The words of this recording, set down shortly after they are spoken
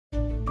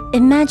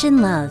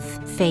Imagine love,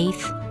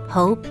 faith,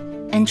 hope,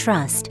 and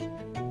trust.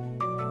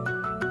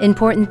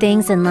 Important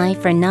things in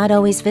life are not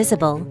always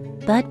visible,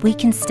 but we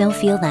can still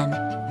feel them.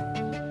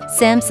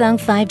 Samsung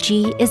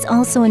 5G is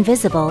also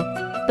invisible,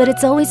 but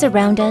it's always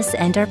around us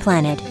and our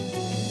planet.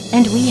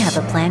 And we have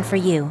a plan for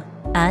you,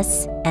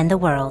 us, and the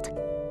world.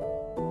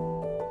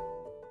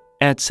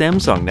 At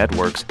Samsung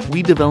Networks,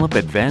 we develop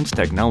advanced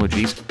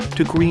technologies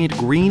to create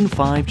green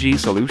 5G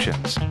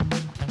solutions.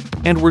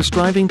 And we're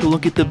striving to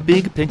look at the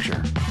big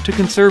picture to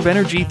conserve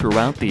energy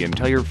throughout the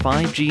entire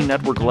 5G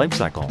network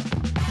lifecycle.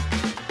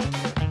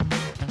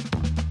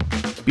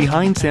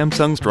 Behind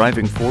Samsung's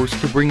driving force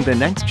to bring the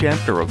next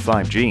chapter of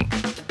 5G,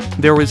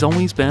 there has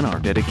always been our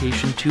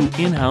dedication to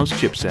in-house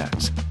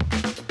chipsets.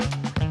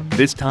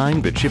 This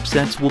time, the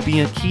chipsets will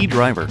be a key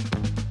driver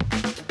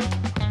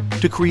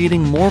to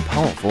creating more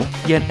powerful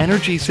yet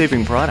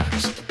energy-saving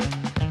products.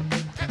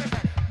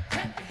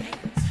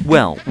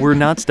 Well, we're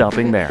not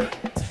stopping there.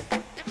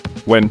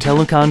 When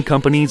telecom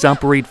companies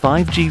operate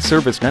 5G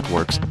service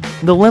networks,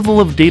 the level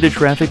of data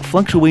traffic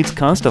fluctuates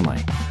constantly.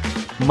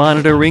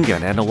 Monitoring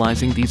and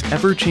analyzing these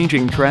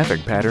ever-changing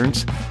traffic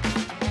patterns,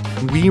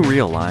 we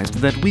realized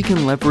that we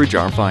can leverage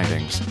our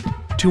findings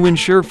to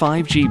ensure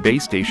 5G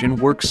base station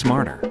works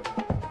smarter.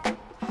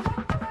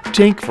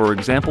 Take, for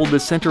example, the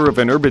center of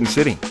an urban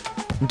city.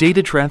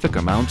 Data traffic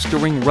amounts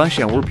during rush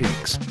hour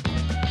peaks,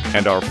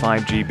 and our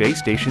 5G base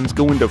stations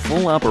go into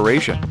full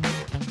operation.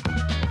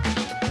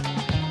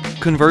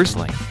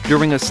 Conversely,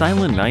 during a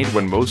silent night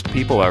when most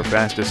people are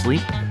fast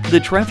asleep, the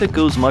traffic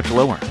goes much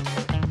lower,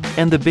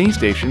 and the base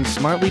stations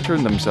smartly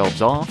turn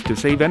themselves off to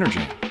save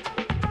energy.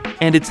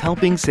 And it's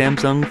helping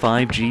Samsung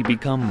 5G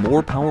become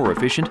more power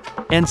efficient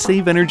and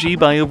save energy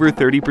by over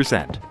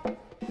 30%.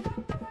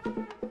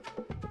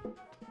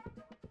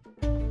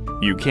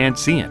 You can't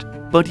see it,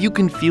 but you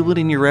can feel it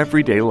in your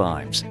everyday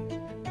lives.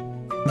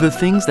 The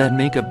things that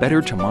make a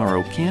better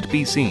tomorrow can't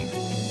be seen,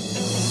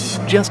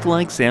 just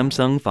like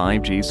Samsung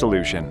 5G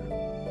solution.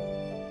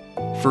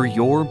 For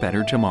your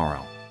better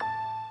tomorrow.